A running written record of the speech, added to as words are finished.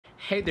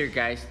Hey there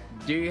guys,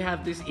 do you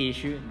have this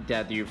issue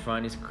that your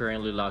phone is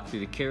currently locked to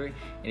the carrier,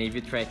 and if you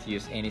try to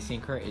use any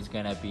SIM card it's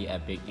gonna be a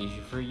big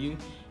issue for you?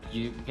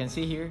 You can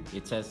see here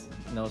it says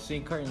no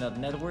SIM card, not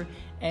network,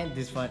 and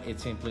this phone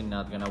it's simply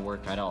not gonna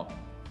work at all.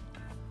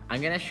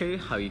 I'm gonna show you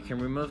how you can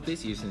remove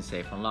this using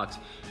Safe Unlocks.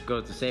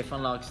 Go to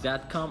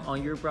safeunlocks.com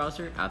on your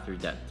browser. After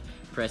that,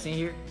 pressing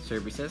here,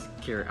 services,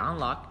 carrier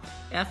unlock.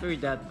 After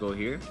that, go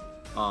here,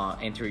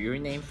 enter your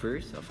name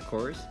first, of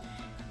course.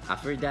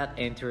 After that,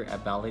 enter a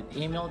valid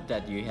email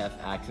that you have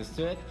access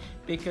to it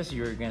because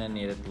you're gonna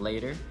need it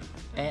later,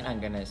 and I'm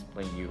gonna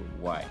explain you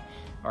why.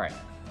 Alright,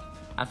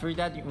 after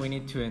that we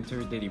need to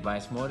enter the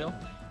device model.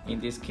 In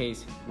this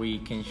case we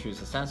can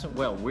choose a Samsung.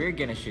 Well, we're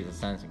gonna choose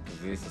a Samsung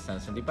because this is a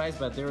Samsung device,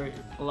 but there are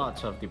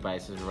lots of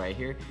devices right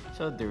here,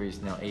 so there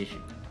is no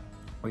issue.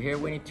 Here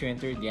we need to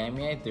enter the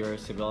IMEI. There are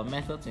several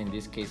methods. In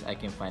this case I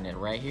can find it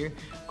right here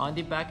on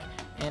the back,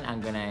 and I'm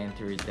gonna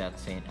enter that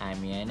same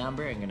IMEI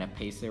number. I'm gonna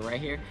paste it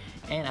right here,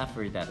 and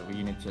after that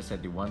we need to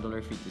set the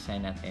 $1 fee to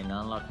sign up and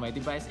unlock my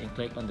device and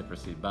click on the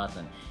proceed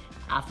button.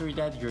 After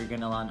that you're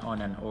gonna land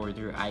on an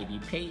order ID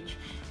page,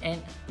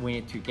 and we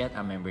need to get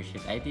a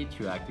membership ID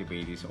to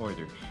activate this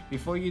order.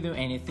 Before you do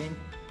anything,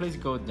 please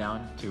go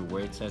down to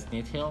where it says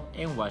need help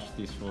and watch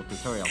this full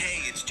tutorial.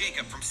 Hey, it's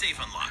Jacob from Safe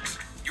Unlocks.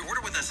 Your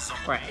order with us is on.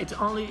 Right, it's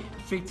only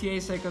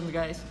 58 seconds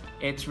guys.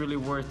 It's really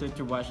worth it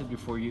to watch it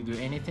before you do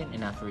anything,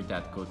 and after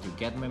that go to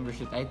get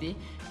membership ID,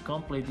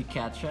 complete the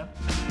CAPTCHA,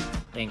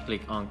 and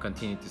click on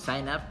continue to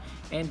sign up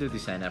and do the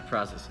sign up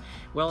process.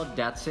 Well,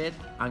 that's it.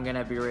 I'm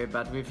gonna be right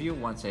back with you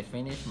once I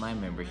finish my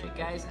membership.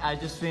 Guys, I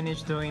just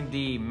finished doing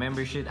the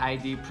membership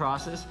ID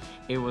process.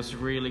 It was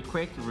really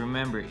quick.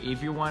 Remember,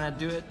 if you wanna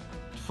do it,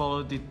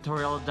 follow the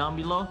tutorial down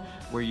below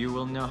where you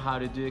will know how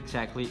to do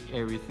exactly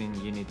everything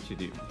you need to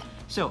do.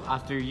 So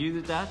after you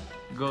do that,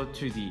 go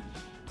to the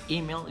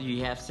email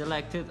you have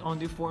selected on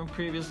the form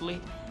previously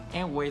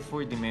and wait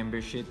for the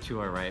membership to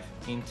arrive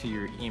into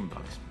your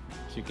inbox.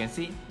 So you can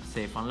see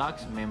Safe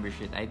Unlocks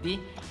membership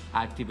ID,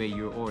 activate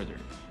your order.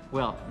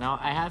 Well, now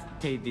I have to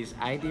take this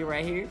ID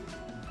right here.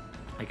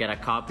 I gotta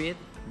copy it,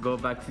 go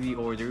back to the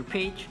order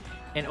page,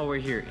 and over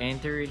here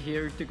enter it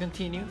here to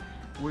continue.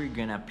 We're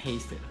gonna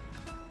paste it.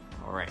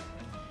 Alright,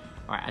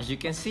 as you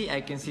can see, I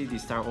can see the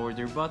start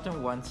order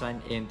button once I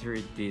enter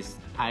this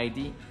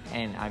ID,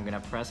 and I'm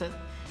gonna press it,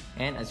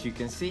 and as you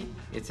can see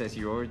it says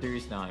your order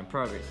is now in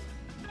progress.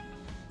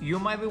 You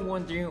might be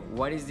wondering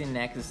what is the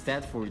next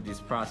step for this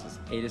process.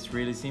 It is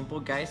really simple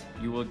guys.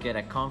 You will get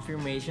a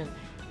confirmation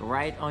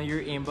right on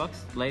your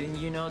inbox letting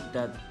you know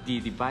that the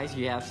device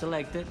you have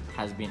selected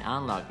has been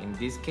unlocked. In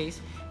this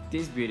case,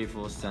 this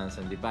beautiful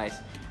Samsung device.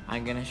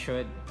 I'm gonna show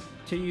it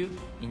to you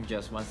in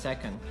just 1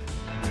 second.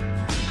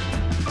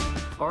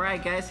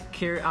 Alright guys,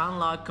 carrier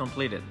unlock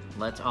completed.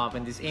 Let's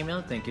open this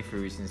email. Thank you for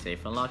using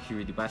Safe Unlock.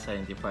 Your device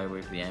identified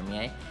with the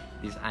IMEI.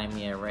 This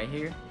IMEI right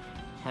here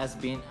has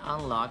been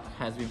unlocked,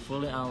 has been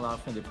fully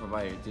unlocked from the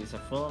provider. This is a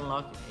full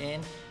unlock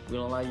and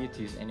will allow you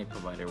to use any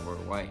provider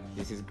worldwide.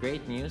 This is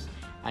great news.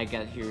 I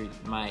got here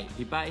my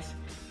device.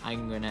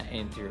 I'm gonna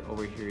enter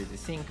over here the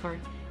SIM card,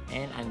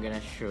 and I'm gonna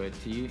show it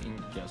to you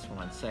in just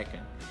 1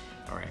 second.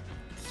 Alright,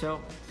 so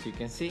as you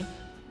can see,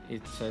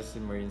 it says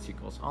emergency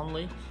calls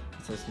only.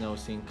 It says no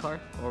SIM card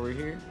over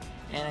here,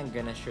 and I'm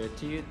gonna show it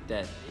to you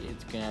that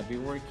it's gonna be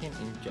working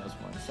in just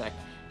 1 sec.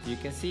 So you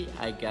can see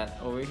I got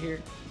over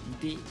here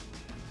the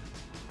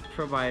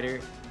provider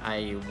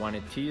I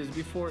wanted to use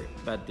before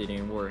but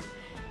didn't work.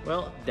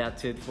 Well,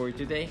 that's it for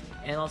today,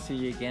 and I'll see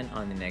you again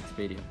on the next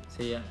video.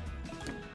 See ya.